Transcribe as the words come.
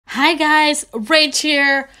Hi guys, Rach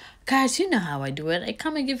here. Guys, you know how I do it. I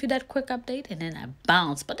come and give you that quick update and then I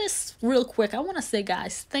bounce. But it's real quick. I want to say,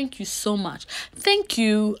 guys, thank you so much. Thank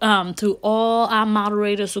you to all our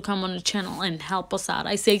moderators who come on the channel and help us out.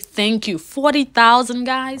 I say thank you. 40,000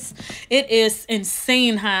 guys. It is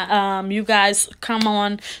insane how you guys come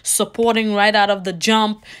on supporting right out of the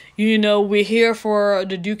jump. You know, we're here for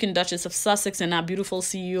the Duke and Duchess of Sussex and our beautiful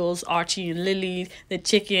CEOs, Archie and Lily, the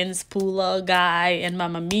chickens, Pula, Guy, and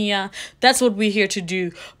Mama Mia. That's what we're here to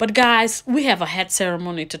do. But guys, we have a head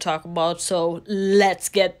ceremony to talk about, so let's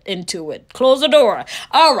get into it. Close the door.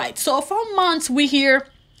 All right, so for months we hear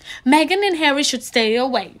Meghan and Harry should stay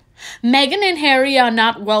away. Meghan and Harry are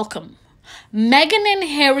not welcome. Meghan and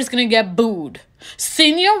Harry is going to get booed.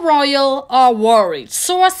 Senior royal are worried.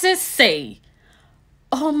 Sources say,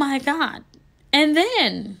 oh my God. And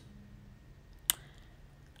then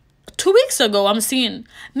 2 weeks ago, I'm seeing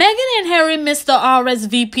Meghan and Harry missed the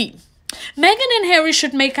RSVP. Meghan and Harry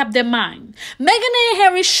should make up their mind. Meghan and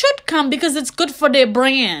Harry should come because it's good for their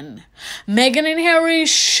brand. Meghan and Harry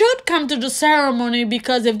should come to the ceremony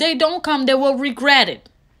because if they don't come, they will regret it.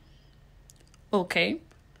 Okay.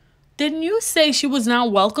 Didn't you say she was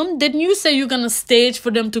not welcome? Didn't you say you're going to stage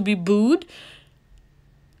for them to be booed?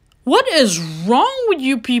 What is wrong with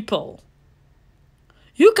you people?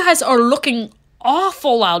 You guys are looking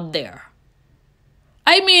awful out there.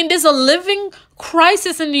 I mean, there's a living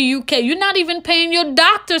crisis in the UK. You're not even paying your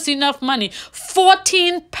doctors enough money.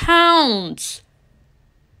 £14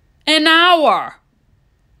 an hour.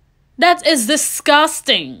 That is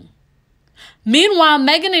disgusting. Meanwhile,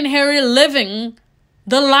 Meghan and Harry living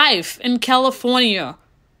the life in California,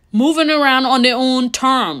 moving around on their own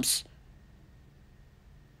terms.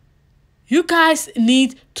 You guys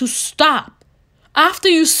need to stop. After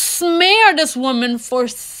you smear this woman for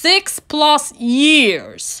 6+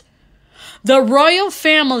 years, the royal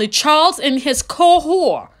family, Charles and his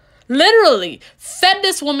cohort, literally fed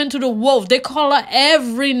this woman to the wolf. They call her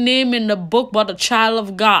every name in the book but a child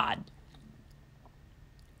of God.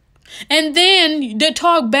 And then they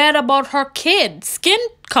talk bad about her kid, skin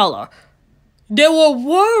color. They were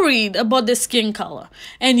worried about the skin color.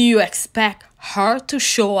 And you expect her to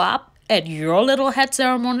show up at your little head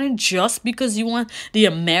ceremony just because you want the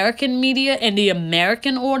American media and the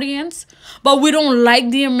American audience? But we don't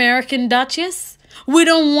like the American Duchess? We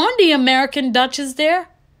don't want the American Duchess there?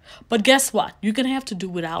 But guess what? You're going to have to do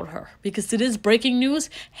without her. Because it is breaking news.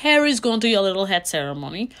 Harry's going to your little head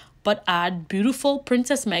ceremony. But our beautiful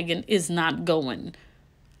Princess Meghan is not going.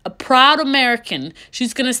 A proud American.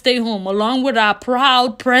 She's going to stay home along with our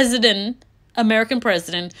proud president, American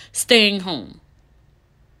president, staying home.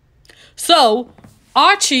 So,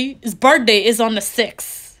 Archie's birthday is on the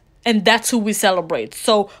 6th, and that's who we celebrate.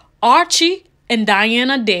 So, Archie and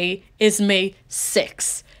Diana Day is May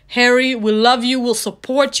 6th. Harry, we love you. We'll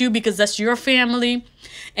support you because that's your family.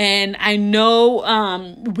 And I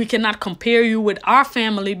know we cannot compare you with our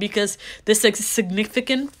family because this is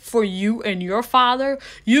significant for you and your father.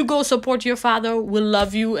 You go support your father. We'll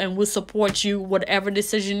love you and we'll support you whatever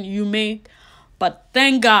decision you make. But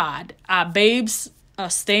thank God our babes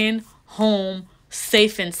are staying home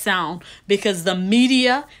safe and sound because the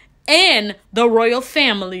media and the royal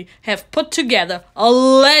family have put together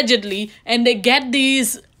allegedly, and they get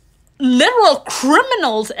these literal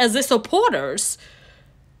criminals as their supporters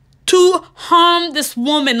to harm this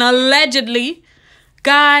woman allegedly.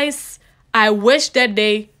 Guys, I wish that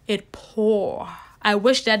day it pour. I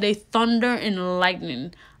wish that day thunder and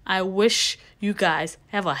lightning. I wish you guys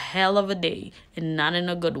have a hell of a day and not in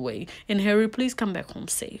a good way. And Harry, please come back home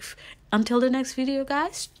safe. Until the next video,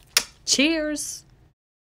 guys, cheers.